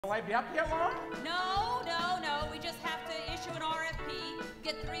Will I be up here long? No, no, no. We just have to issue an RFP,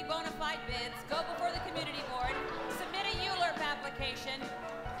 get 3 bona fide bids, go before the community board, submit a ULURP application,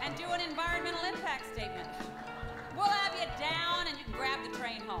 and do an environmental impact statement. We'll have you down and you can grab the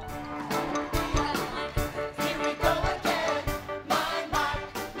train home. Here we go again. My,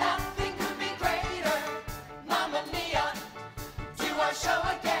 nothing could be greater. Mamma mia, do our show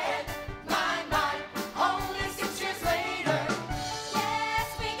again. My, only 6 years later. Yes,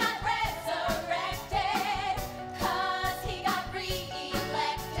 we got resurrected, 'cause he got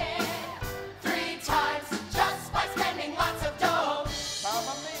re-elected 3 times just by spending lots of dough.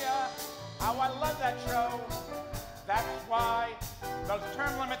 Mamma mia, how I love that show. That's why those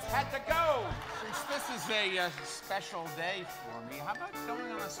term limits had to go. Since this is a special day for me, how about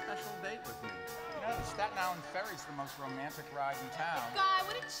going on a special date with me? You know, the Staten Island Ferry's the most romantic ride in town. God,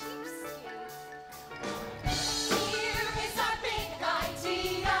 what a cheapskate. Here is our big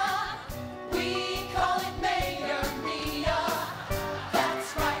idea. We call it Mayor Mia.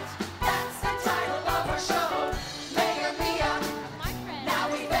 That's right, that's the title of our show. Mayor Mia. My friend. Now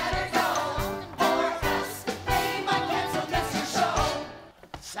we better go, or else they might cancel this show.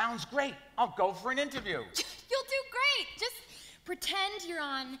 Sounds great. I'll go for an interview. You'll do great. Just pretend you're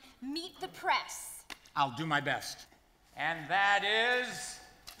on Meet the Press. I'll do my best. And that is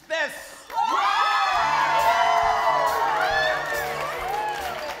this.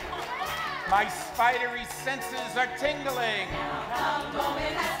 My spidery senses are tingling. The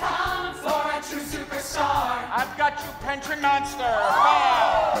moment has come for a true superstar. I've got you, pension monster.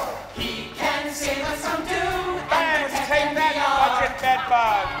 Wow. He can save us from doom And take that, budget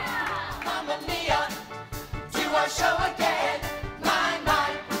bedbug. Mamma mia, do our show again.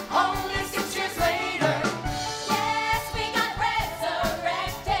 My, only 6 years later. Yes, we got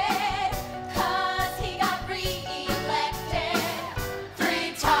resurrected, 'cause he got re-elected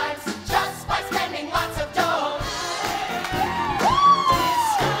 3 times just by spending lots of dough.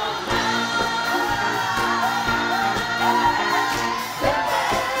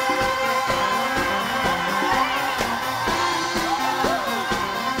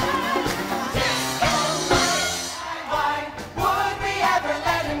 Why would we ever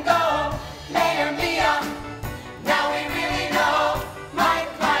let him go? Mayor Mia, now we really know. Mike,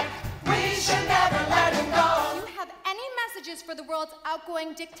 we should never let him go. Do you have any messages for the world's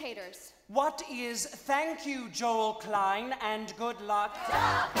outgoing dictators? What is thank you, Joel Klein, and good luck?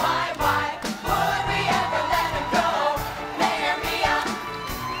 Why would we ever let him go? Mayor Mia,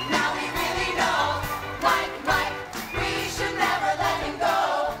 now we really know. Mike, we should never let him go.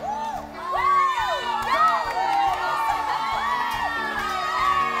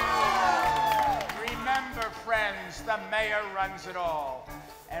 Remember, friends, the mayor runs it all.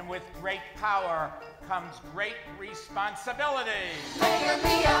 And with great power comes great responsibility. Mayor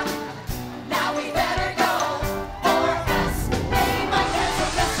Mia,